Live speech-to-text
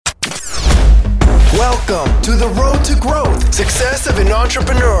Welcome to the road to growth, success of an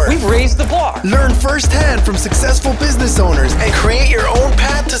entrepreneur. We've raised the bar. Learn firsthand from successful business owners and create your own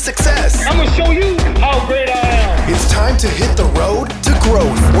path to success. I'm going to show you how great I am. It's time to hit the road to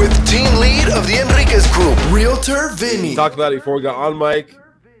growth with team lead of the Enriquez Group, Realtor Vinny. Talked about it before we got on mic.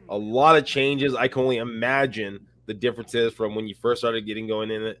 A lot of changes. I can only imagine the differences from when you first started getting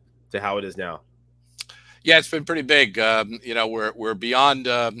going in it to how it is now. Yeah, it's been pretty big. We're beyond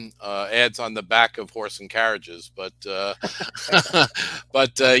ads on the back of horse and carriages, but yeah,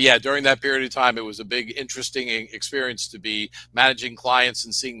 during that period of time, it was a big, interesting experience to be managing clients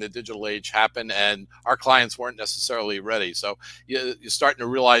and seeing the digital age happen. And our clients weren't necessarily ready, so you're starting to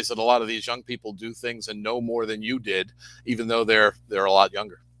realize that a lot of these young people do things and know more than you did, even though they're a lot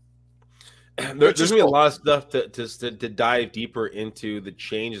younger. There's gonna be a lot of stuff to dive deeper into the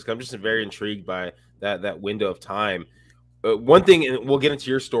changes. I'm just very intrigued by that window of time. One thing, and we'll get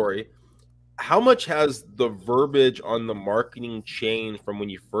into your story, how much has the verbiage on the marketing changed from when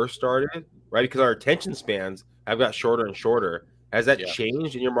you first started, right? Because our attention spans have got shorter and shorter. Has that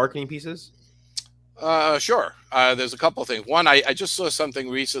changed in your marketing pieces? Sure. There's a couple of things. One, I just saw something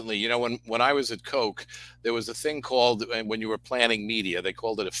recently. You know, when I was at Coke, there was a thing called, when you were planning media, they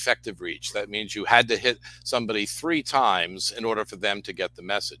called it effective reach. That means you had to hit somebody 3 times in order for them to get the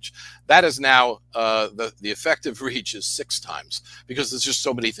message. That is now, the effective reach is 6 times because there's just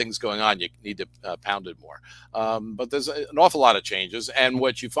so many things going on. You need to pound it more. But there's an awful lot of changes. And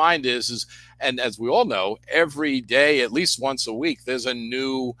what you find is, and as we all know, every day, at least once a week, there's a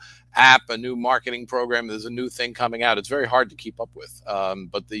new app, a new marketing program. There's a new thing coming out. It's very hard to keep up with.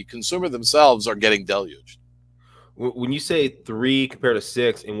 But the consumer themselves are getting deluged. When you say 3 compared to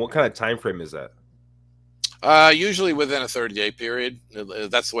 6, and what kind of time frame is that? Usually within a 30-day period.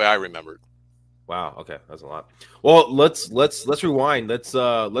 That's the way I remember it. Wow. Okay, that's a lot. Well, let's rewind. Let's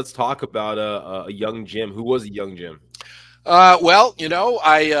talk about a young Jim. Who was a young Jim? Well, you know,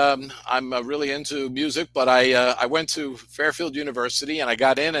 I'm really into music, but I went to Fairfield University and I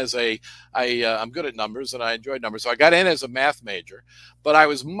got in as I'm good at numbers and I enjoyed numbers. So I got in as a math major, but I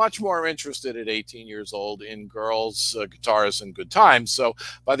was much more interested at 18 years old in girls, guitars, and good times. So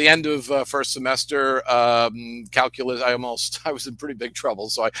by the end of first semester, calculus, I was in pretty big trouble.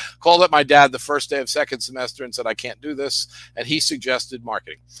 So I called up my dad the first day of second semester and said, I can't do this. And he suggested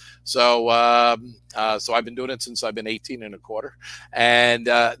marketing. So I've been doing it since I've been 18 and a quarter. And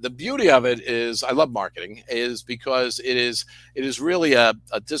the beauty of it is, I love marketing, is because it is really a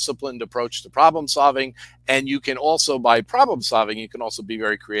disciplined approach to problem solving. And you can also, by problem solving, you can also be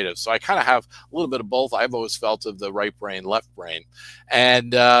very creative. So I kind of have a little bit of both. I've always felt of the right brain, left brain.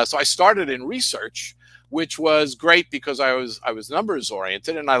 And so I started in research, which was great because I was numbers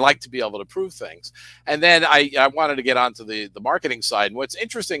oriented and I like to be able to prove things. And then I wanted to get onto the marketing side. And what's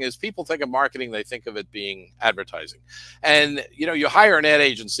interesting is people think of marketing, they think of it being advertising. And, you know, you hire an ad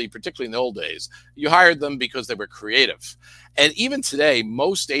agency, particularly in the old days, you hired them because they were creative. And even today,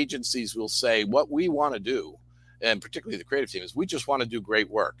 most agencies will say what we want to do, and particularly the creative team, is we just want to do great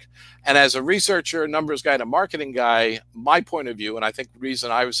work. And as a researcher, numbers guy, and a marketing guy, my point of view, and I think the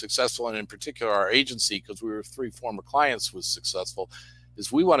reason I was successful, and in particular our agency, because we were 3 former clients, was successful, is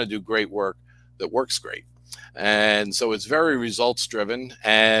we want to do great work that works great. And so it's very results driven.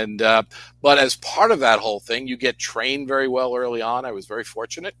 And but as part of that whole thing, you get trained very well early on. I was very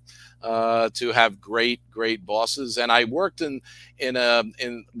fortunate to have great bosses, and I worked in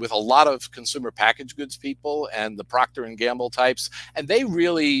with a lot of consumer packaged goods people and the Procter and Gamble types, and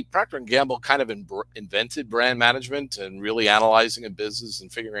Procter and Gamble kind of invented brand management and really analyzing a business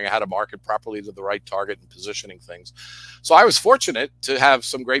and figuring out how to market properly to the right target and positioning things. So I was fortunate to have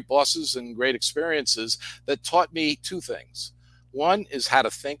some great bosses and great experiences that taught me 2 things. One is how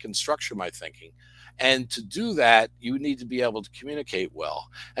to think and structure my thinking. And to do that, you need to be able to communicate well.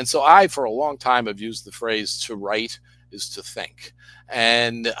 And so I, for a long time, have used the phrase to write is to think.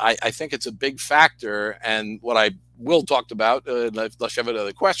 And I think it's a big factor. And what I will talk about, unless you have any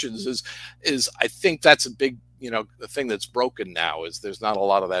other questions, is I think that's a big, the thing that's broken now is there's not a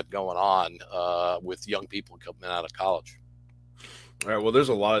lot of that going on with young people coming out of college. All right. Well, there's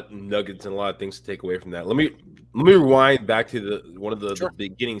a lot of nuggets and a lot of things to take away from that. Let me rewind back to one of the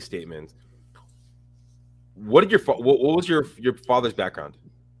beginning statements. What was your father's background?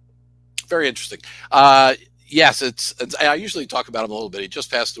 Very interesting. Yes, it's I usually talk about him a little bit. He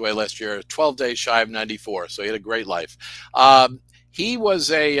just passed away last year, 12 days shy of 94. So he had a great life. He was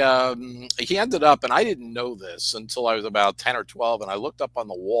he ended up, and I didn't know this until I was about 10 or 12, and I looked up on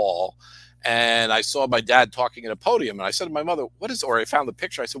the wall and I saw my dad talking at a podium, and I said to my mother, or I found the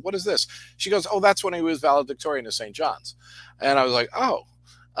picture. I said, what is this? She goes, oh, that's when he was valedictorian of St. John's. And I was like, oh.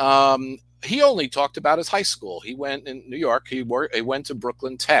 he only talked about his high school. He went in New York. He went to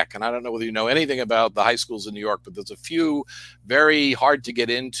Brooklyn Tech, and I don't know whether you know anything about the high schools in New York, but there's a few very hard to get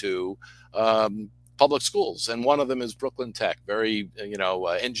into public schools, and one of them is Brooklyn Tech. Very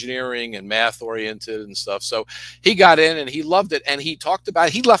engineering and math oriented and stuff. So he got in and he loved it, and he talked about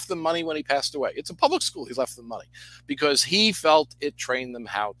he left them money when he passed away. It's a public school. He left them money because he felt it trained them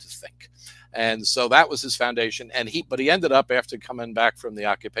how to think. And so that was his foundation. And he ended up, after coming back from the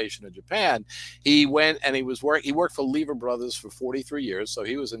occupation of Japan, he went and he worked for Lever Brothers for 43 years. So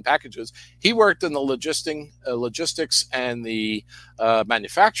he was in packages. He worked in the logistics and the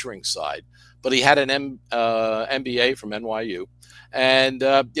manufacturing side, but he had an MBA from NYU. And,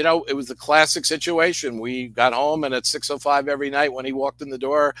 it was the classic situation. We got home, and at 6:05 every night when he walked in the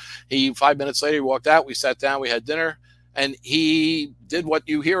door, 5 minutes later, he walked out. We sat down, we had dinner. And he did what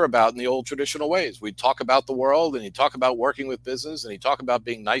you hear about in the old traditional ways. We'd talk about the world, and he'd talk about working with business, and he'd talk about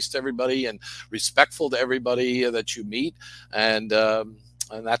being nice to everybody and respectful to everybody that you meet. And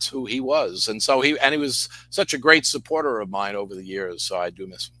that's who he was. And so he was such a great supporter of mine over the years. So I do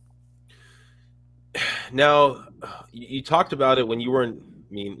miss him. Now, you talked about it when you weren't,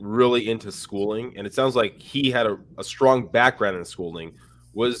 really into schooling, and it sounds like he had a strong background in schooling.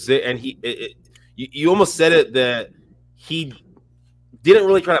 Was it? And you almost said it that he didn't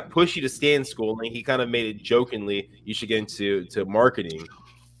really try to push you to stay in schooling. He kind of made it jokingly, you should get into marketing.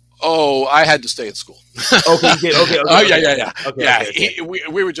 Oh, I had to stay at school. Okay. Oh, yeah. Okay.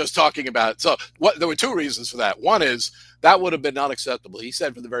 We were just talking about it. So there were two reasons for that. One is that would have been unacceptable. He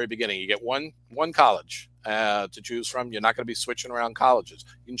said from the very beginning, you get one college to choose from. You're not going to be switching around colleges.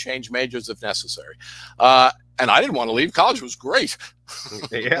 You can change majors if necessary. And I didn't want to leave. College was great.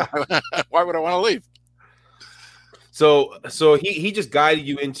 Yeah. Why would I want to leave? So he just guided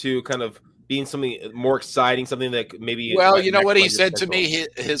you into kind of being something more exciting, something that maybe. Well, you know what he said to me?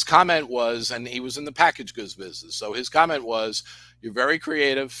 His comment was, and he was in the package goods business. So his comment was, "You're very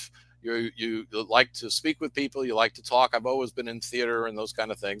creative. You like to speak with people. You like to talk. I've always been in theater and those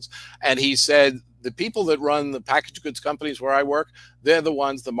kind of things." And he said, the people that run the package goods companies where I work, they're the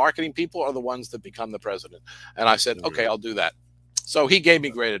ones. The marketing people are the ones that become the president. And I said, okay, I'll do that. So he gave me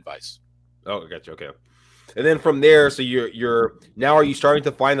great advice. Oh, I got you. Okay. And then from there, so you're now, are you starting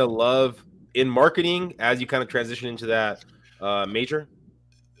to find a love in marketing as you kind of transition into that major?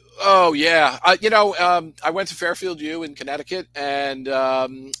 Oh, yeah. I went to Fairfield U in Connecticut, and,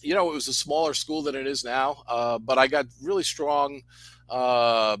 it was a smaller school than it is now. But I got really strong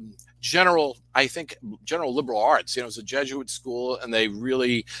general liberal arts. It's a Jesuit school, and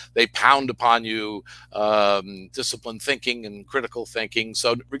they pound upon you disciplined thinking and critical thinking.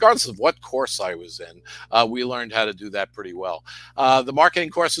 So regardless of what course I was in, we learned how to do that pretty well. The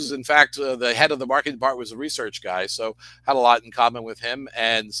marketing courses, in fact, the head of the marketing department was a research guy, so had a lot in common with him.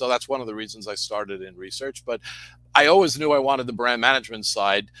 And so that's one of the reasons I started in research. But I always knew I wanted the brand management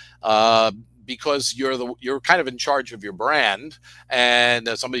side, because you're kind of in charge of your brand, and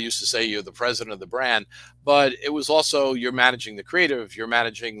somebody used to say you're the president of the brand, but it was also you're managing the creative, you're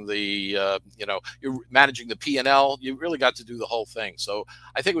managing the you're managing the P&L. You really got to do the whole thing. So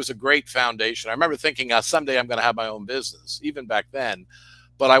I think it was a great foundation. I remember thinking someday I'm going to have my own business, even back then.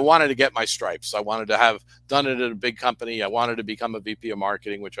 But I wanted to get my stripes. I wanted to have done it at a big company. I wanted to become a VP of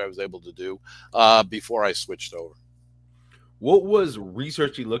marketing, which I was able to do before I switched over. What was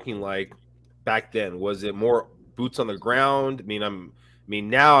researchy looking like back then? Was it more boots on the ground?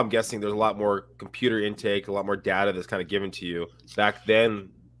 Now I'm guessing there's a lot more computer intake, a lot more data that's kind of given to you. Back then,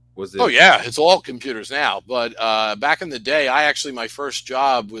 was it? Oh yeah, it's all computers now. But back in the day, my first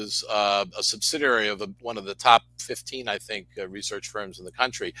job was a subsidiary of one of the top 15, I think, research firms in the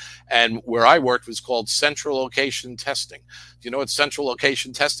country. And where I worked was called central location testing. Do you know what central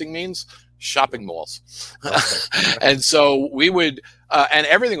location testing means? Shopping malls. Okay. And so we would, and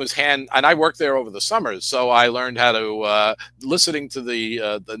everything was and I worked there over the summers. So I learned how to, listening to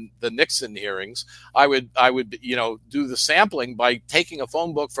the Nixon hearings, I would, do the sampling by taking a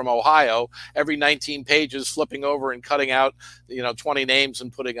phone book from Ohio, every 19 pages, flipping over and cutting out, 20 names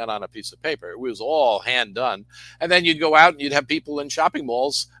and putting it on a piece of paper. It was all hand done. And then you'd go out and you'd have people in shopping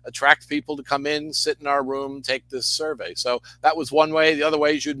malls, attract people to come in, sit in our room, take this survey. So that was one way. The other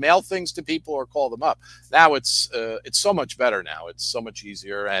way is you'd mail things to people or call them up. Now it's so much better now. It's so much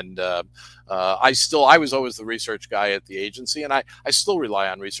easier. And I was always the research guy at the agency, and I still rely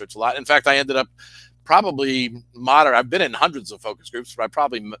on research a lot. In fact, I ended up probably I've been in hundreds of focus groups, but I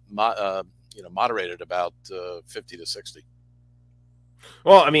probably moderated about 50 to 60.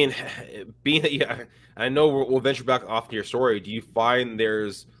 Well, being that I know we'll venture back off to your story. Do you find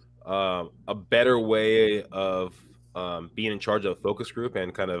there's a better way of being in charge of a focus group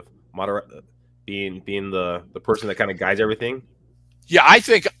and kind of moderate, being the person that kind of guides everything? Yeah, I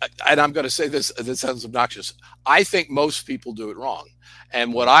think, and I'm going to say this, this sounds obnoxious. I think most people do it wrong.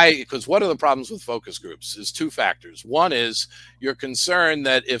 And because one of the problems with focus groups is two factors. One is you're concerned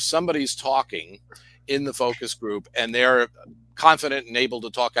that if somebody's talking in the focus group and they're confident and able to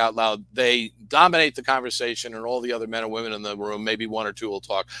talk out loud, they dominate the conversation, and all the other men and women in the room, maybe one or two will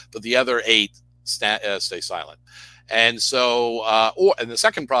talk, but the other eight stay silent. And so, and the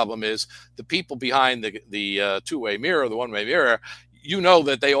second problem is the people behind the two-way mirror, the one-way mirror, you know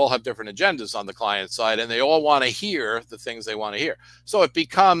that they all have different agendas on the client side, and they all want to hear the things they want to hear. So it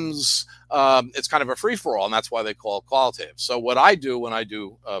becomes, it's kind of a free-for-all, and that's why they call it qualitative. So what I do when I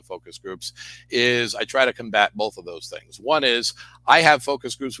do focus groups is I try to combat both of those things. One is I have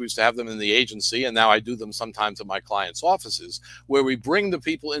focus groups. We used to have them in the agency, and now I do them sometimes in my clients' offices, where we bring the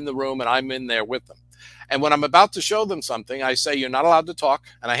people in the room and I'm in there with them. And when I'm about to show them something, I say, you're not allowed to talk,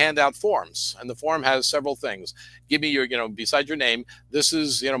 and I hand out forms. And the form has several things. Give me your, beside your name, this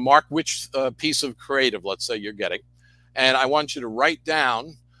is, mark which piece of creative, let's say, you're getting. And I want you to write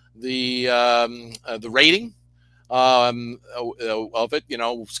down the rating of it,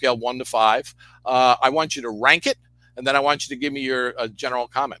 scale 1 to 5. I want you to rank it, and then I want you to give me your general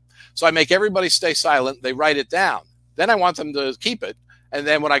comment. So I make everybody stay silent. They write it down. Then I want them to keep it. And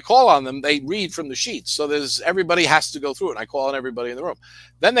then when I call on them, they read from the sheets. So everybody has to go through it. And I call on everybody in the room.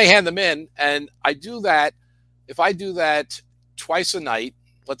 Then they hand them in. And I do that. If I do that twice a night,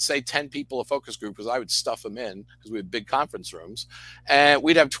 let's say 10 people a focus group, because I would stuff them in because we have big conference rooms, and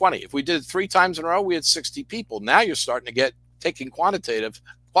we'd have 20. If we did it 3 times in a row, we had 60 people. Now you're starting to taking qualitative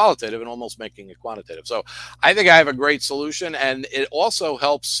and almost making it quantitative. So I think I have a great solution. And it also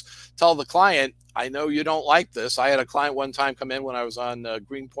helps tell the client, I know you don't like this. I had a client one time come in when I was on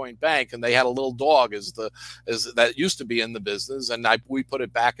Greenpoint Bank, and they had a little dog as that used to be in the business, and we put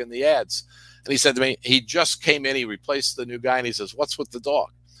it back in the ads. And he said to me, he just came in, he replaced the new guy, and he says, "What's with the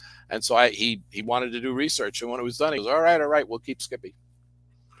dog?" And so he wanted to do research, and when it was done, he goes, all right, we'll keep Skippy.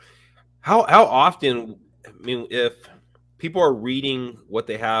 How often? I mean, if people are reading what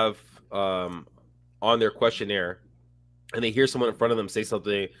they have on their questionnaire, and they hear someone in front of them say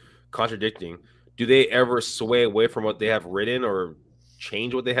something contradicting, do they ever sway away from what they have written or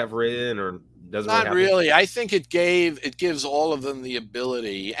change what they have written, or doesn't Not really. I think it gives all of them the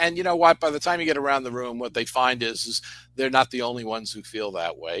ability. And you know what? By the time you get around the room, what they find is they're not the only ones who feel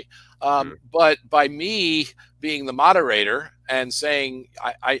that way. But by me being the moderator and saying,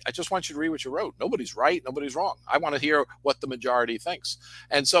 I just want you to read what you wrote. Nobody's right. Nobody's wrong. I want to hear what the majority thinks.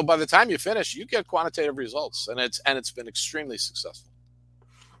 And so by the time you finish, you get quantitative results, and it's been extremely successful.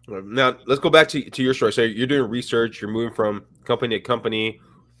 Now, let's go back to your story. So you're doing research, you're moving from company to company.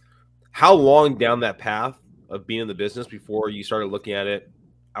 How long down that path of being in the business before you started looking at it,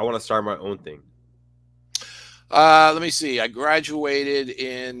 I want to start my own thing? Let me see. I graduated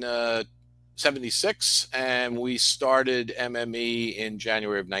in 76, and we started MME in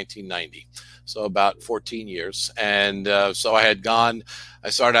January of 1990. So about 14 years. And so I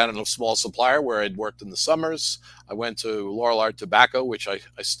started out in a small supplier where I'd worked in the summers. I went to Laurel Tobacco, which I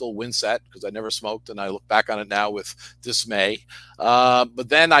still wince at because I never smoked, and I look back on it now with dismay. But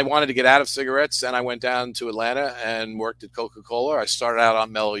then I wanted to get out of cigarettes, and I went down to Atlanta and worked at Coca-Cola. I started out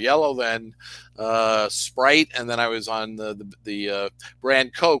on Mellow Yellow, then Sprite, and then I was on the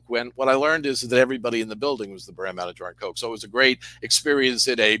brand Coke. What I learned is that everybody in the building was the brand manager on Coke. So it was a great experience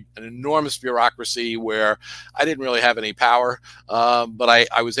in an enormous bureaucracy where I didn't really have any power, but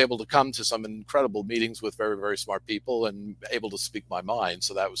I was able to come to some incredible meetings with very, very smart people and able to speak my mind.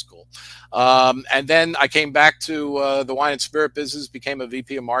 So that was cool. And then I came back to the wine and spirit business, became a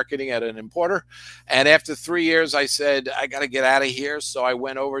VP of marketing at an importer. And after 3 years, I said, I got to get out of here. So I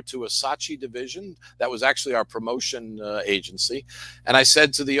went over to a Saatchi division. That was actually our promotion agency. And I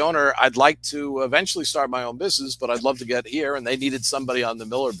said to the owner, I'd like to eventually start my own business, but I'd love to get here. And they needed somebody on the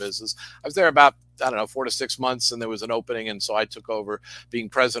Miller business. I was there about 4 to 6 months, and there was an opening. And so I took over being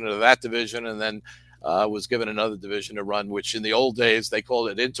president of that division, and then was given another division to run, which in the old days, they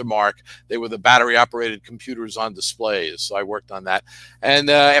called it Intermark. They were the battery operated computers on displays. So I worked on that. And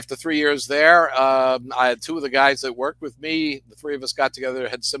after 3 years there, I had 2 of the guys that worked with me. The 3 of us got together,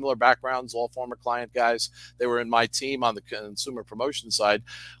 had similar backgrounds, all former client guys. They were in my team on the consumer promotion side.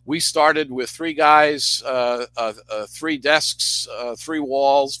 We started with 3 guys, 3 desks, 3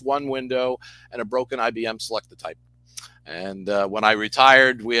 walls, 1 window, and a broken IBM Selecta type. And when I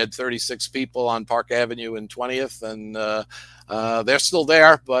retired, we had 36 people on Park Avenue and 20th, and they're still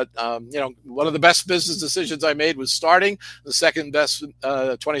there. But one of the best business decisions I made was starting. The second best,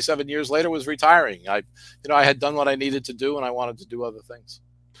 27 years later, was retiring. I had done what I needed to do, and I wanted to do other things.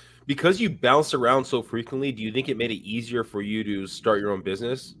 Because you bounced around so frequently, do you think it made it easier for you to start your own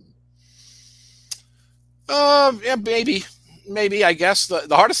business? Yeah, maybe. I guess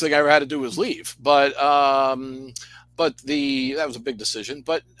the hardest thing I ever had to do was leave, but that was a big decision.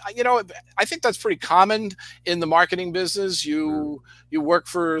 But I think that's pretty common in the marketing business. You work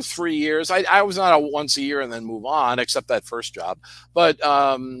for 3 years. I was not a once a year and then move on, except that first job. But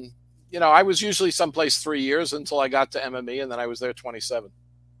I was usually someplace 3 years until I got to MME, and then I was there 27.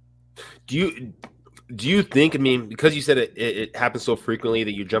 Do you think, I mean, because you said it happens so frequently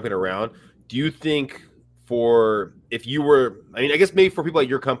that you're jumping around, do you think if you were, I mean, I guess maybe for people at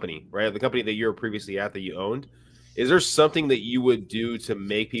your company, right? The company that you were previously at that you owned, is there something that you would do to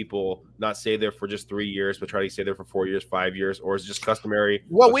make people not stay there for just 3 years, but try to stay there for 4 years, 5 years, or is it just customary?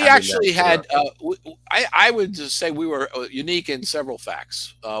 Well, we actually had, I would just say we were unique in several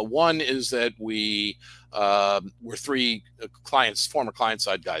facts. One is that we were 3 clients, former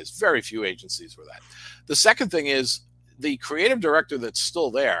client-side guys. Very few agencies were that. The second thing is the creative director that's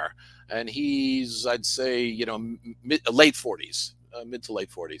still there, and he's, I'd say, late 40s. Mid to late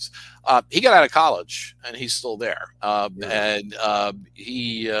 40s. He got out of college and he's still there. And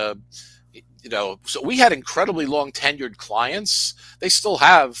he, so we had incredibly long tenured clients. They still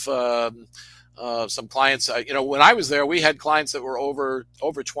have some clients. When I was there, we had clients that were over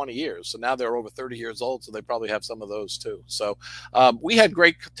 20 years. So now they're over 30 years old. So they probably have some of those too. So we had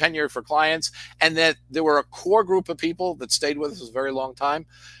great tenure for clients, and that there were a core group of people that stayed with us a very long time.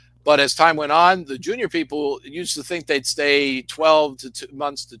 But as time went on, the junior people used to think they'd stay 12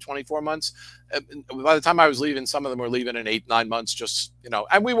 months to 24 months. By the time I was leaving, some of them were leaving in 8, 9 months, just,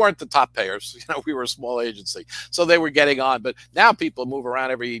 and we weren't the top payers. We were a small agency. So they were getting on. But now people move around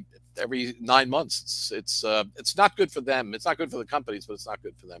every 9 months. It's not good for them. It's not good for the companies, but it's not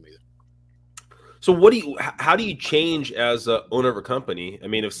good for them either. So how do you change as a owner of a company? I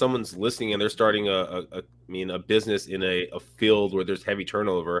mean, if someone's listening and they're starting a business in a field where there's heavy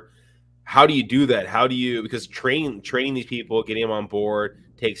turnover, how do you do that? Because training these people, getting them on board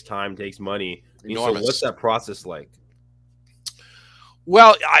takes time, takes money. So what's that process like?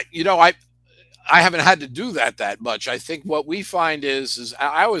 Well, I haven't had to do that much. I think what we find is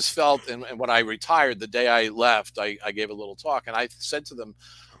I always felt, and when I retired, the day I left, I gave a little talk, and I said to them,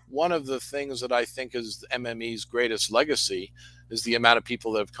 one of the things that I think is MME's greatest legacy is the amount of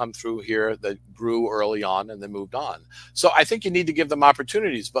people that have come through here that grew early on and then moved on. So I think you need to give them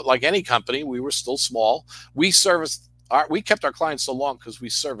opportunities. But like any company, we were still small. We kept our clients so long because we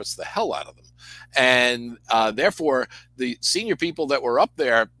serviced the hell out of them. And therefore, the senior people that were up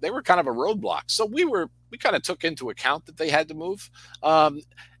there, they were kind of a roadblock. So we kind of took into account that they had to move.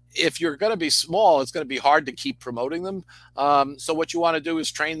 If you're going to be small, it's going to be hard to keep promoting them. So what you want to do is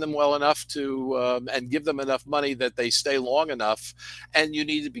train them well enough to and give them enough money that they stay long enough. And you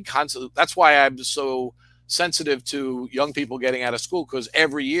need to be constant. That's why I'm so sensitive to young people getting out of school, because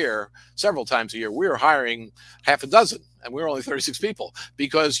every year, several times a year, we were hiring half a dozen, and we were only 36 people,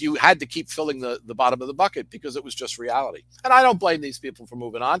 because you had to keep filling the bottom of the bucket, because it was just reality. And I don't blame these people for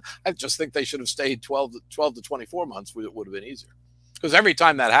moving on. I just think they should have stayed 12 to 24 months. It would have been easier. Because every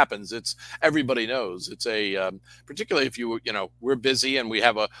time that happens, everybody knows it's particularly if we're busy and we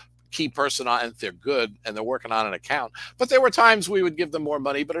have a key person on, and they're good and they're working on an account. But there were times we would give them more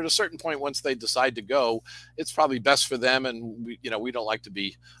money, but at a certain point, once they decide to go, it's probably best for them. And I wouldn't like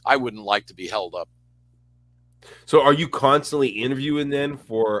to be held up. So are you constantly interviewing then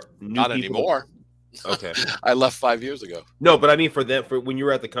for new Not people? Anymore. Okay. I left 5 years ago. No, but I mean for when you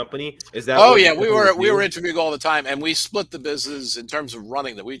were at the company, is that? Oh yeah, we were interviewing all the time, and we split the business in terms of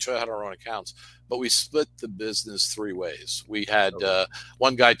running that. We each had our own accounts, but we split the business 3 ways. We had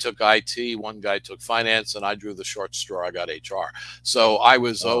one guy took IT, one guy took finance, and I drew the short straw. I got HR. So I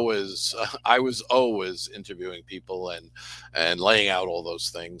was always interviewing people and laying out all those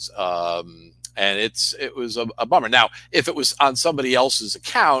things. And it was a bummer. Now, if it was on somebody else's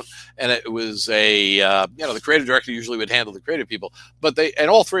account and it was the creative director usually would handle the creative people, but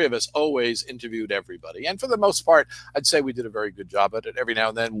all 3 of us always interviewed everybody. And for the most part, I'd say we did a very good job at it. Every now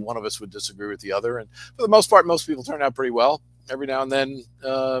and then one of us would disagree with the other. And for the most part, most people turned out pretty well. Every now and then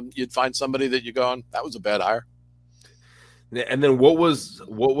you'd find somebody that you're going, that was a bad hire. And then what was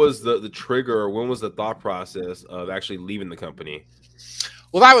the trigger, or when was the thought process of actually leaving the company?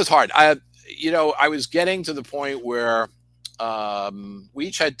 Well, that was hard. I was getting to the point where we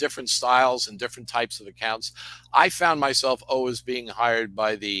each had different styles and different types of accounts. I found myself always being hired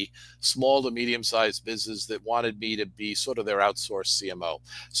by the small to medium-sized business that wanted me to be sort of their outsourced CMO.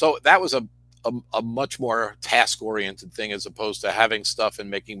 So that was a much more task-oriented thing, as opposed to having stuff and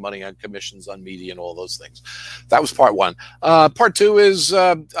making money on commissions on media and all those things. That was part one. Part two is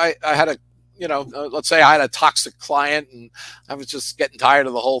I had a, let's say I had a toxic client and I was just getting tired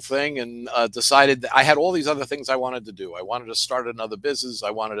of the whole thing, and decided that I had all these other things I wanted to do. I wanted to start another business.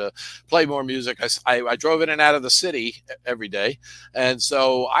 I wanted to play more music. I drove in and out of the city every day. And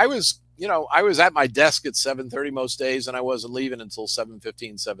so I was at my desk at 7:30 most days, and I wasn't leaving until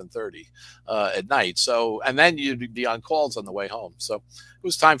 7:15, 7:30 at night. So, and then you'd be on calls on the way home. So it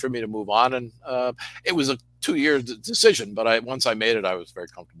was time for me to move on. And it was a 2-year decision, but once I made it, I was very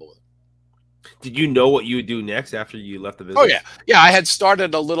comfortable with it. Did you know what you would do next after you left the business? Oh, yeah. Yeah, I had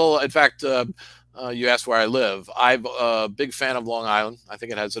started a little. In fact, you asked where I live. I'm a big fan of Long Island. I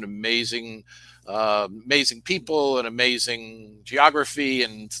think it has an amazing people and amazing geography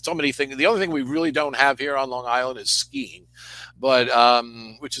and so many things. The only thing we really don't have here on Long Island is skiing, but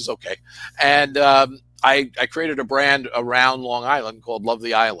which is okay. And I created a brand around Long Island called Love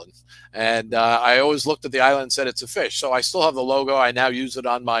the Island. And I always looked at the island and said it's a fish. So I still have the logo. I now use it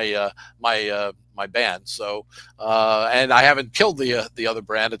on my my band. So and I haven't killed the other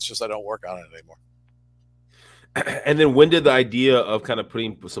brand. It's just I don't work on it anymore. And then when did the idea of kind of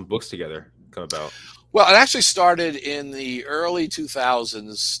putting some books together come about? Well, it actually started in the early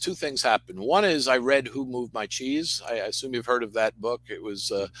 2000s. Two things happened. One is I read Who Moved My Cheese. I assume you've heard of that book. It was,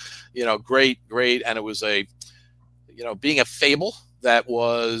 great. And it was being a fable that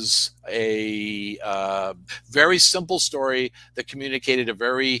was a very simple story that communicated a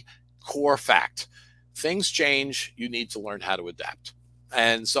very core fact. Things change. You need to learn how to adapt.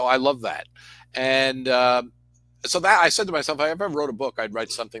 And so I love that. And so that I said to myself, if I ever wrote a book, I'd write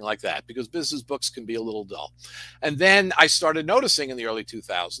something like that, because business books can be a little dull. And then I started noticing in the early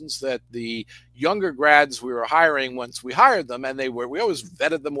 2000s that the younger grads we were hiring, once we hired them, and we always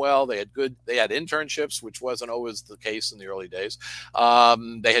vetted them well. They had internships, which wasn't always the case in the early days.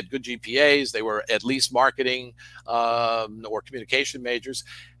 They had good GPAs. They were at least marketing or communication majors.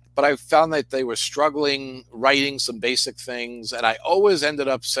 But I found that they were struggling writing some basic things. And I always ended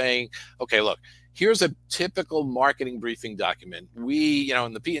up saying, okay, look, here's a typical marketing briefing document. We,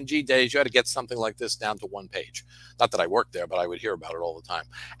 in the P&G days, you had to get something like this down to 1 page. Not that I worked there, but I would hear about it all the time.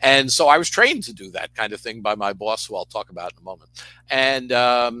 And so I was trained to do that kind of thing by my boss, who I'll talk about in a moment.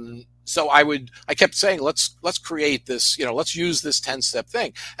 And so I kept saying, let's create this, let's use this 10-step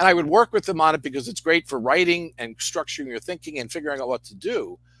thing. And I would work with them on it because it's great for writing and structuring your thinking and figuring out what to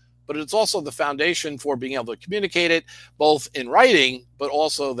do. But it's also the foundation for being able to communicate it both in writing, but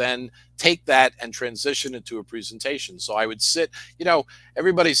also then take that and transition it to a presentation. So I would sit,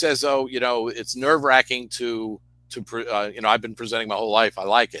 everybody says, oh, it's nerve-wracking I've been presenting my whole life. I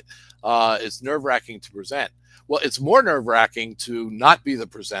like it. It's nerve-wracking to present. Well, it's more nerve-wracking to not be the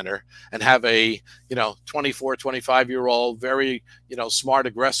presenter and have a, 24, 25-year-old, very, smart,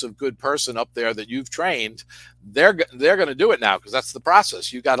 aggressive, good person up there that you've trained. They're going to do it now because that's the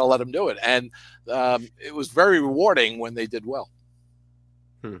process. You got to let them do it. And it was very rewarding when they did well.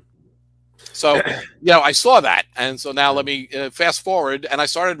 So, I saw that. And so now let me fast forward. And I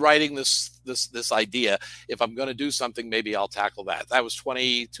started writing this idea. If I'm going to do something, maybe I'll tackle that. That was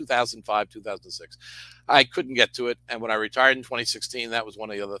 2005, 2006. I couldn't get to it. And when I retired in 2016, that was one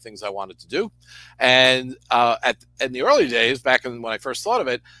of the other things I wanted to do. And in the early days, back when I first thought of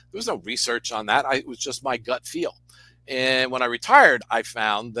it, there was no research on that. It was just my gut feel. And when I retired, I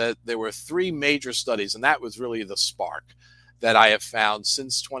found that there were 3 major studies, and that was really the spark that I have found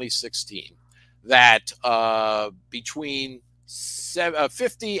since 2016, that between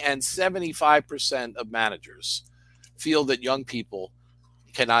 50 and 75% of managers feel that young people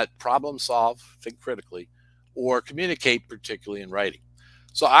cannot problem solve, think critically, or communicate, particularly in writing.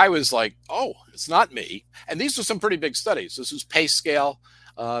 So I was like, oh, it's not me. And these were some pretty big studies. This was pay scale.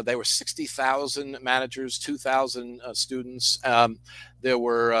 There were 60,000 managers, 2,000 students. There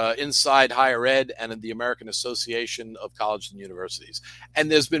were inside higher ed and in the American Association of Colleges and Universities.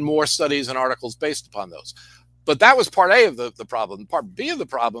 And there's been more studies and articles based upon those. But that was part A of the problem. Part B of the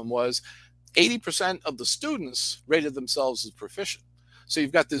problem was 80% of the students rated themselves as proficient. So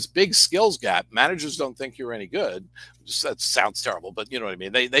you've got this big skills gap. Managers don't think you're any good. That sounds terrible, but you know what I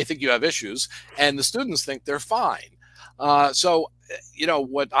mean. They think you have issues, and the students think they're fine. So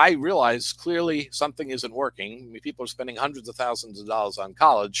what I realize, clearly something isn't working. I mean, people are spending hundreds of thousands of dollars on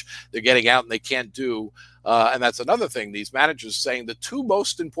college. They're getting out and they can't do. And that's another thing. These managers saying the two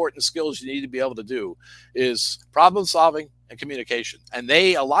most important skills you need to be able to do is problem solving and communication. And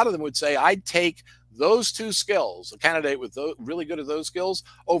a lot of them would say, I'd take those two skills, a candidate with really good at those skills,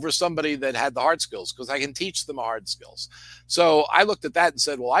 over somebody that had the hard skills, because I can teach them hard skills. So I looked at that and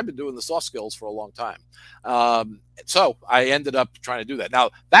said, well, I've been doing the soft skills for a long time. So I ended up trying to do that. Now,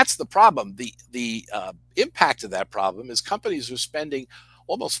 that's the problem. The impact of that problem is companies are spending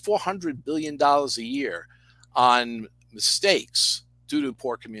almost $400 billion a year on mistakes due to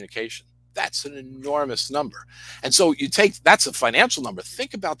poor communication. That's an enormous number. And so that's a financial number.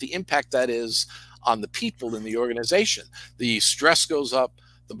 Think about the impact that is on the people in the organization. The stress goes up,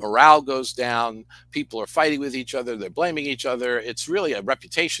 the morale goes down, people are fighting with each other, they're blaming each other. It's really,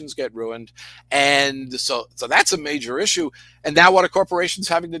 reputations get ruined. And so that's a major issue. And now what are corporations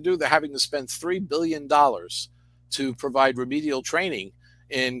having to do? They're having to spend $3 billion to provide remedial training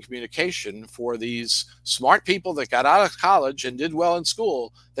in communication for these smart people that got out of college and did well in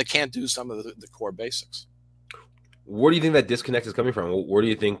school that can't do some of the core basics. Where do you think that disconnect is coming from? Where do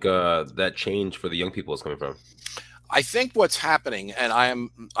you think that change for the young people is coming from? I think what's happening, and I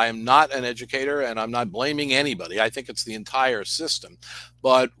am not an educator, and I'm not blaming anybody. I think it's the entire system.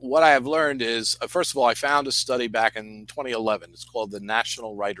 But what I have learned is, first of all, I found a study back in 2011. It's called the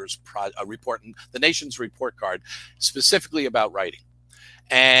National Writers Report, the Nation's Report Card, specifically about writing.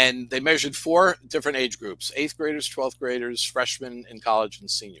 And they measured 4 different age groups: 8th graders, 12th graders, freshmen in college, and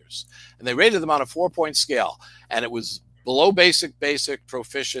seniors. And they rated them on a 4-point scale. And it was below basic, basic,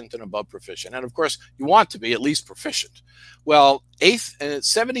 proficient, and above proficient. And of course, you want to be at least proficient. Well,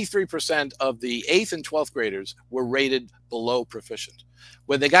 73% of the 8th and 12th graders were rated below proficient.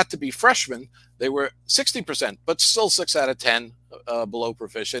 When they got to be freshmen, they were 60%, but still 6 out of 10 below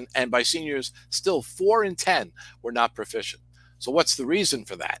proficient. And by seniors, still 4 in 10 were not proficient. So what's the reason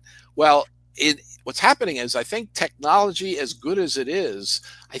for that? Well, what's happening is, I think technology, as good as it is,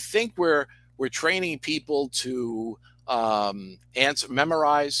 I think we're training people to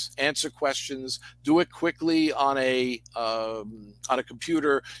memorize, answer questions, do it quickly on a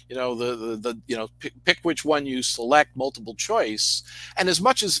computer. Pick which one you select, multiple choice. And as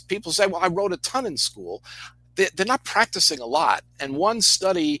much as people say, well, I wrote a ton in school, they're not practicing a lot. And one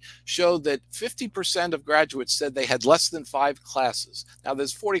study showed that 50% of graduates said they had less than 5 classes. Now,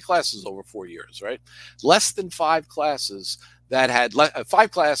 there's 40 classes over 4 years, right? Less than 5 classes that had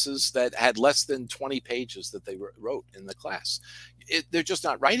 5 classes that had less than 20 pages that they wrote in the class. They're just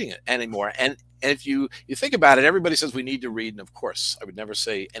not writing it anymore. And if you think about it, everybody says we need to read. And of course, I would never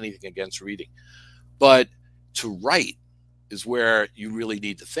say anything against reading. But to write is where you really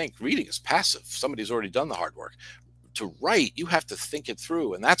need to think. Reading is passive. Somebody's already done the hard work. To write, you have to think it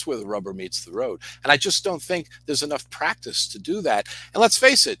through, and that's where the rubber meets the road. And I just don't think there's enough practice to do that. And let's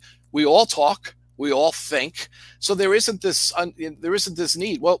face it, we all talk, we all think, so there isn't this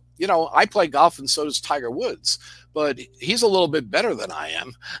need. Well, I play golf, and so does Tiger Woods, but he's a little bit better than I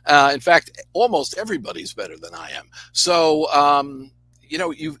am. In fact, almost everybody's better than I am. So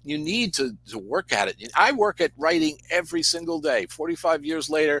you need to work at it. I work at writing every single day. 45 years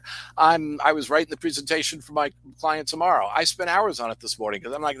later, I was writing the presentation for my client tomorrow. I spent hours on it this morning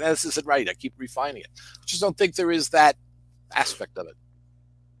because I'm like, this isn't right. I keep refining it. I just don't think there is that aspect of it.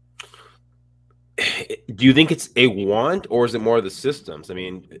 Do you think it's a want, or is it more of the systems? I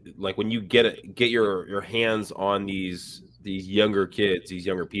mean, like when you get your hands on these younger kids, these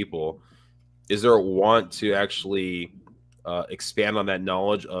younger people, is there a want to actually expand on that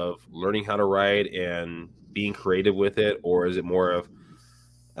knowledge of learning how to write and being creative with it, or is it more of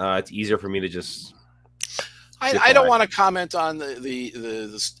it's easier for me to just? I don't want to comment on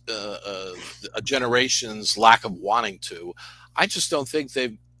the generation's lack of wanting to. I just don't think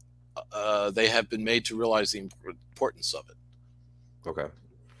they have been made to realize the importance of it. Okay.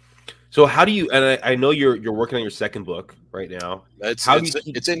 So how do you? And I know you're working on your second book right now. It's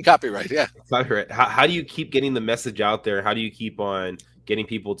in copyright. Yeah. Copyright. How do you keep getting the message out there? How do you keep on getting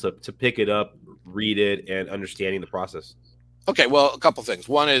people to pick it up, read it, and understanding the process? Okay, well, a couple things.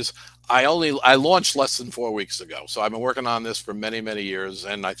 One is I launched less than 4 weeks ago, so I've been working on this for many, many years,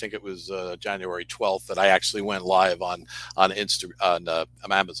 and I think it was January 12th that I actually went live on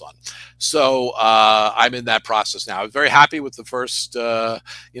Amazon. So I'm in that process now. I was very happy with the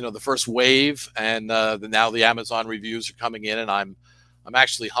first wave, and now the Amazon reviews are coming in, and I'm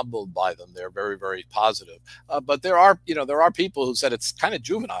actually humbled by them. They're very, very positive. But there are people who said it's kind of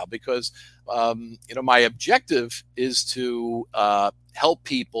juvenile because my objective is to help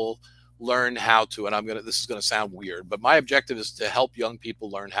people learn how to, and this is going to sound weird, but my objective is to help young people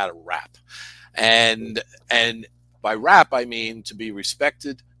learn how to rap. And by rap, I mean to be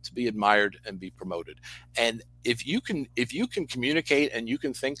respected, to be admired, and be promoted. And if you can communicate and you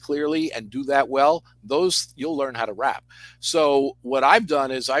can think clearly and do that well, you'll learn how to rap. So what I've done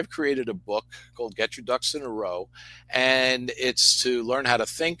is I've created a book called Get Your Ducks in a Row, and it's to learn how to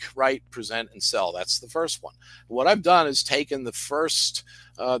think, write, present, and sell. That's the first one. What I've done is taken the first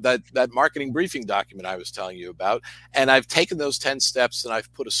that marketing briefing document I was telling you about, and I've taken those 10 steps and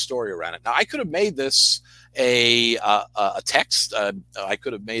I've put a story around it. Now I could have made this a text. I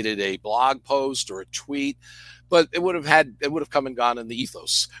could have made it a blog post or a tweet, but it would have come and gone in the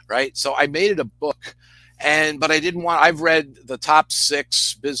ethos, right? So I made it a book, but I didn't want. I've read the top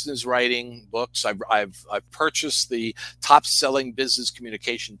 6 business writing books. I've purchased the top selling business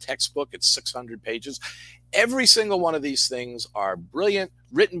communication textbook. It's 600 pages. Every single one of these things are brilliant,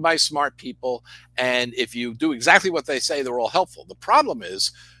 written by smart people, and if you do exactly what they say, they're all helpful. The problem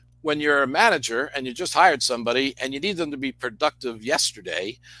is, when you're a manager and you just hired somebody and you need them to be productive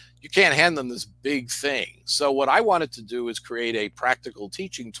yesterday, you can't hand them this big thing. So what I wanted to do is create a practical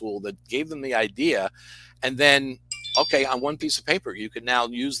teaching tool that gave them the idea, and then, okay, on one piece of paper, you can now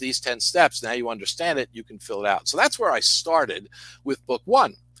use these 10 steps. Now you understand it, you can fill it out. So that's where I started with book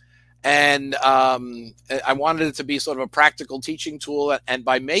 1. And I wanted it to be sort of a practical teaching tool, and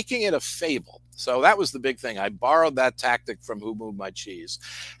by making it a fable. So that was the big thing. I borrowed that tactic from Who Moved My Cheese.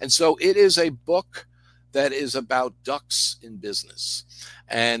 And so it is a book that is about ducks in business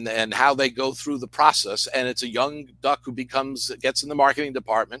and how they go through the process. And it's a young duck who gets in the marketing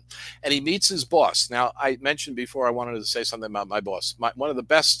department, and he meets his boss. Now, I mentioned before I wanted to say something about my boss. One of the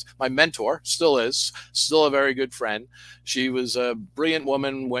best, my mentor, still a very good friend. She was a brilliant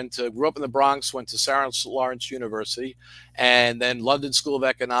woman, grew up in the Bronx, went to Sarah Lawrence University, and then London School of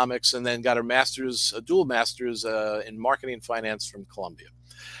Economics, and then got her master's, a dual master's in marketing and finance from Columbia.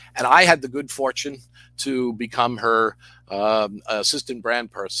 And I had the good fortune to become her assistant brand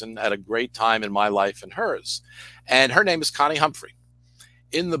person at a great time in my life and hers. And her name is Connie Humphrey.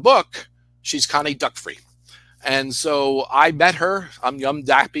 In the book, she's Connie Duckfrey. And so I met her. I'm Yum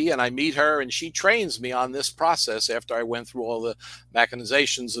Dappy, and I meet her, and she trains me on this process after I went through all the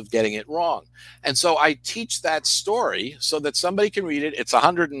machinations of getting it wrong. And so I teach that story so that somebody can read it. It's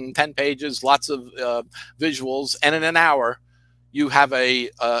 110 pages, lots of visuals, and in an hour, you have a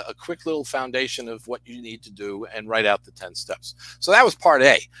quick little foundation of what you need to do and write out the 10 steps. So that was part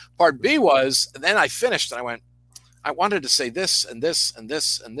A. Part B was, then I finished and I went, I wanted to say this and this and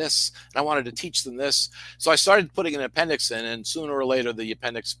this and this, and I wanted to teach them this. So I started putting an appendix in, and sooner or later, the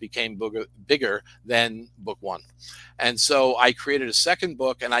appendix became bigger than book 1. And so I created a second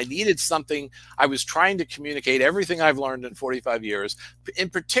book, and I needed something. I was trying to communicate everything I've learned in 45 years, in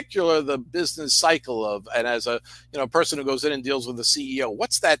particular, the business cycle and as a person who goes in and deals with the CEO,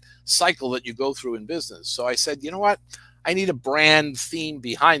 what's that cycle that you go through in business? So I said, you know what? I need a brand theme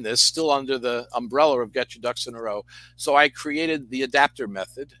behind this, still under the umbrella of Get Your Ducks in a Row. So I created the ADAPTER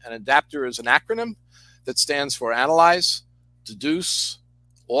method. And ADAPTER is an acronym that stands for analyze, deduce,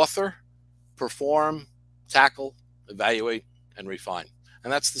 author, perform, tackle, evaluate, and refine.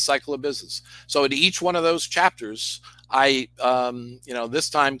 And that's the cycle of business. So in each one of those chapters, this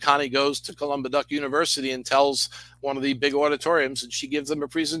time Connie goes to Columbia Duck University and tells one of the big auditoriums, and she gives them a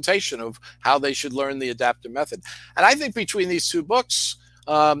presentation of how they should learn the ADAPTER method. And I think between these 2 books,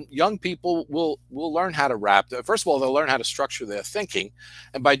 young people will learn how to rap. First of all, they'll learn how to structure their thinking.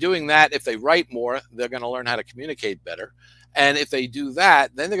 And by doing that, if they write more, they're going to learn how to communicate better. And if they do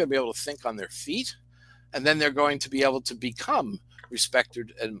that, then they're going to be able to think on their feet. And then they're going to be able to become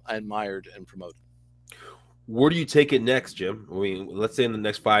respected and admired and promoted. Where do you take it next, Jim? I mean, let's say in the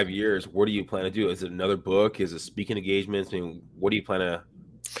next 5 years, what do you plan to do? Is it another book? Is it speaking engagements? I mean, what do you plan to?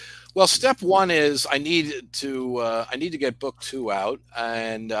 Well, step 1 is I need to get book 2 out,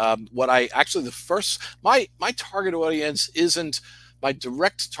 and my target audience isn't my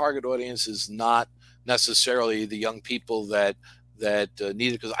direct target audience is not necessarily the young people that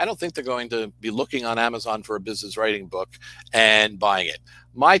need it, because I don't think they're going to be looking on Amazon for a business writing book and buying it.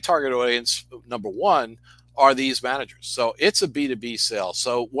 My target audience, number 1, are these managers. So it's a B2B sale.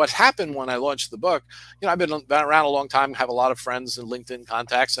 So what happened when I launched the book, I've been around a long time, have a lot of friends and LinkedIn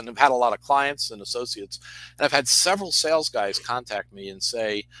contacts, and have had a lot of clients and associates. And I've had several sales guys contact me and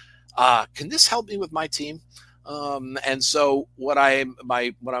say, can this help me with my team? And so what I'm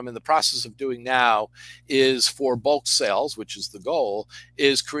in the process of doing now is, for bulk sales, which is the goal,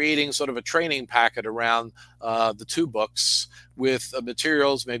 is creating sort of a training packet around the 2 books with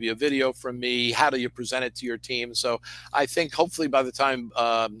materials, maybe a video from me. How do you present it to your team? So I think hopefully by the time,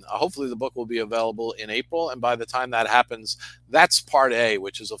 hopefully the book will be available in April. And by the time that happens, that's part A,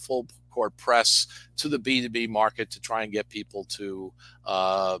 which is a full court press to the B2B market to try and get people to,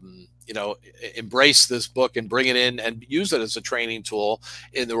 embrace this book and bring it in and use it as a training tool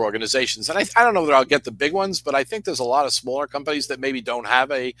in their organizations. And I don't know that I'll get the big ones, but I think there's a lot of smaller companies that maybe don't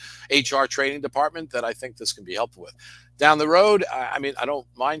have a HR training department that I think this can be helpful with. Down the road, I mean, I don't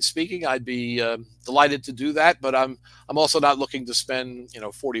mind speaking. I'd be delighted to do that, but I'm also not looking to spend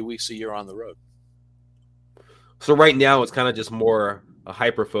 40 weeks a year on the road. So right now it's kind of just more a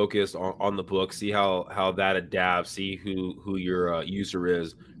hyper focus on the book, see how that adapts, see who your user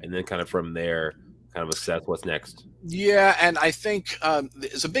is, and then kind of from there kind of assess what's next. Yeah, and I think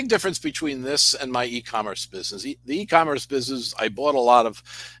there's a big difference between this and my e-commerce business. The e-commerce business, I bought a lot of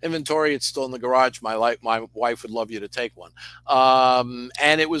inventory. It's still in the garage. My wife would love you to take one.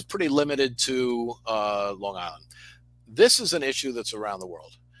 And it was pretty limited to Long Island. This is an issue that's around the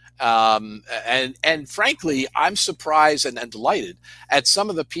world. And frankly, I'm surprised and delighted at some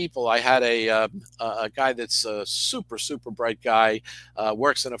of the people. I had a guy that's a super bright guy,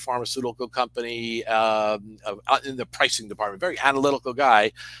 works in a pharmaceutical company in the pricing department, very analytical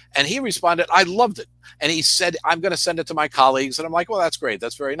guy. And he responded, I loved it. And he said, I'm going to send it to my colleagues. And I'm like, well, that's great.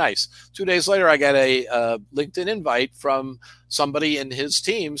 That's very nice. 2 days later, I get a LinkedIn invite from somebody in his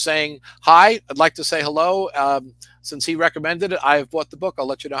team saying, hi, I'd like to say hello. Since he recommended it, I've bought the book. I'll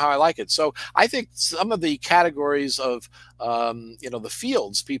let you know how I like it. So I think some of the categories of, the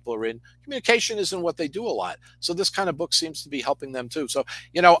fields people are in, communication isn't what they do a lot. So this kind of book seems to be helping them too. So,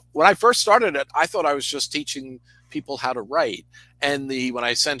 when I first started it, I thought I was just teaching people how to write. And when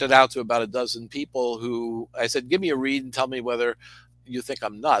I sent it out to about a dozen people who I said, give me a read and tell me whether you think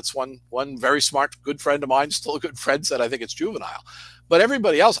I'm nuts. One very smart, good friend of mine, still a good friend, said, I think it's juvenile. But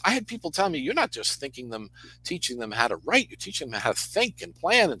everybody else, I had people tell me, you're not just teaching them how to write, you're teaching them how to think and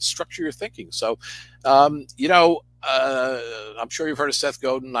plan and structure your thinking. So, I'm sure you've heard of Seth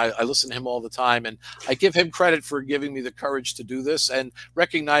Godin. I listen to him all the time, and I give him credit for giving me the courage to do this and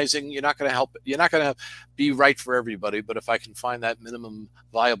recognizing you're not going to be right for everybody, but if I can find that minimum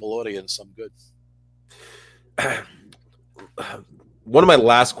viable audience, I'm good. One of my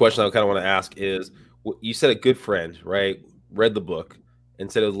last questions I kind of want to ask is, you said a good friend, right? Read the book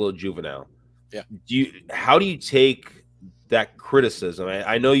and said it was a little juvenile. Yeah. How do you take that criticism?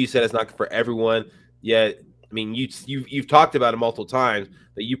 I know you said it's not for everyone, yet I mean you've talked about it multiple times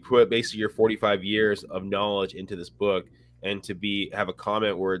that you put basically your 45 years of knowledge into this book, and to have a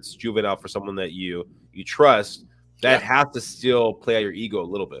comment where it's juvenile for someone that you trust, that has to still play out your ego a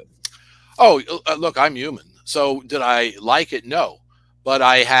little bit. Oh, look, I'm human. So did I like it? No. But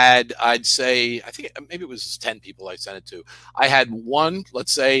I'd say, I think maybe it was 10 people I sent it to. I had one,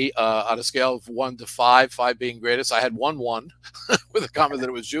 let's say, on a scale of 1 to 5, 5 being greatest, I had one with a comment that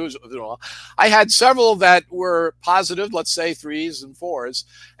it was Jewish. I had several that were positive, let's say 3s and 4s.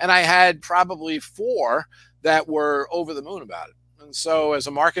 And I had probably 4 that were over the moon about it. And so as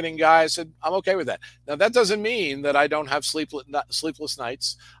a marketing guy, I said, I'm okay with that. Now, that doesn't mean that I don't have sleepless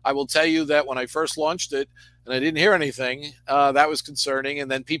nights. I will tell you that when I first launched it and I didn't hear anything, that was concerning.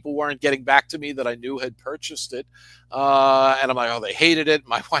 And then people weren't getting back to me that I knew had purchased it. And I'm like, oh, they hated it.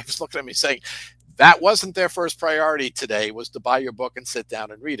 My wife's looking at me saying, that wasn't their first priority today, was to buy your book and sit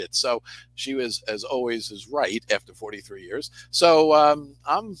down and read it. So she was, as always, is right after 43 years. So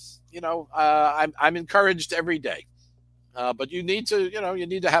I'm encouraged every day. But you need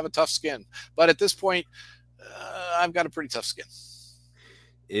to have a tough skin. But at this point, I've got a pretty tough skin.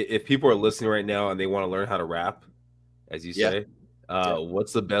 If people are listening right now and they want to learn how to rap, as you say,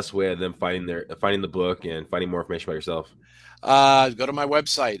 what's the best way of them finding the book and finding more information about yourself? Go to my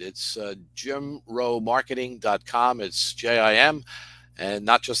website. It's jimrowemarketing.com. It's JIM, and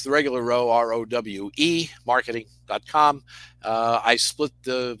not just the regular Rowe, ROWE, marketing.com. I split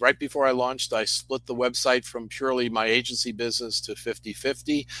right before I launched, I split the website from purely my agency business to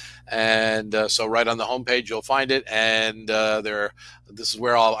 50-50. And so right on the homepage, you'll find it. And this is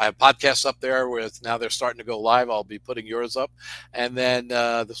where I have podcasts up there with, now they're starting to go live. I'll be putting yours up, and then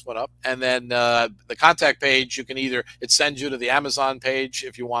this one up. And then the contact page, it sends you to the Amazon page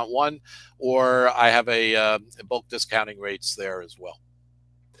if you want one, or I have a bulk discounting rates there as well.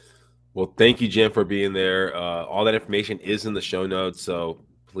 Well, thank you, Jim, for being there. All that information is in the show notes, so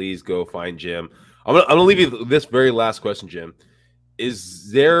please go find Jim. I'm gonna leave you with this very last question, Jim.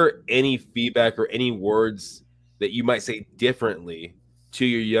 Is there any feedback or any words that you might say differently to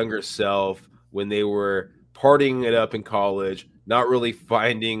your younger self when they were partying it up in college, not really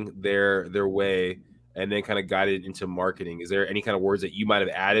finding their way, and then kind of guided into marketing? Is there any kind of words that you might have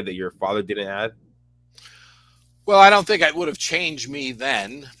added that your father didn't add? Well, I don't think it would have changed me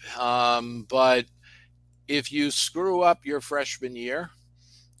then. But if you screw up your freshman year,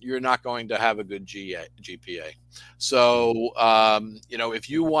 you're not going to have a good GPA. So, if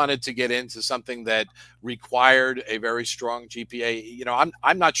you wanted to get into something that required a very strong GPA,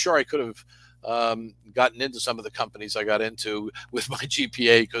 I'm not sure I could have gotten into some of the companies I got into with my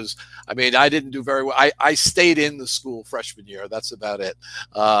GPA, because I didn't do very well. I stayed in the school freshman year. That's about it.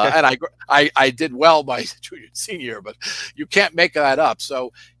 And I did well my junior and senior year, but you can't make that up.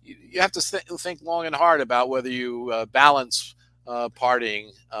 So you have to think long and hard about whether you balance partying,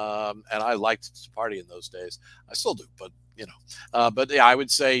 and I liked to party in those days. I still do, but I would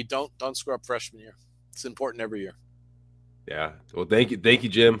say don't screw up freshman year. It's important every year. Yeah. Well, thank you,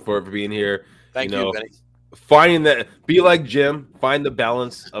 Jim, for being here. Thank you, Benny. Finding that, be like Jim, find the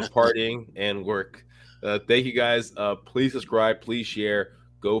balance of partying and work. Thank you, guys. Please subscribe, please share.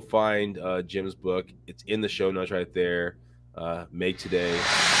 Go find Jim's book. It's in the show notes right there. Make today.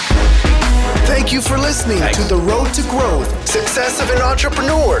 Thank you for listening to The Road to Growth, Success of an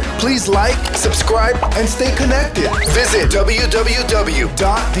Entrepreneur. Please like, subscribe, and stay connected. Visit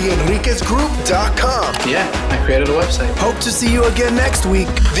www.theenriquezgroup.com. Yeah, I created a website. Hope to see you again next week.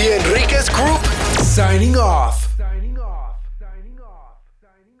 The Enriquez Group, signing off.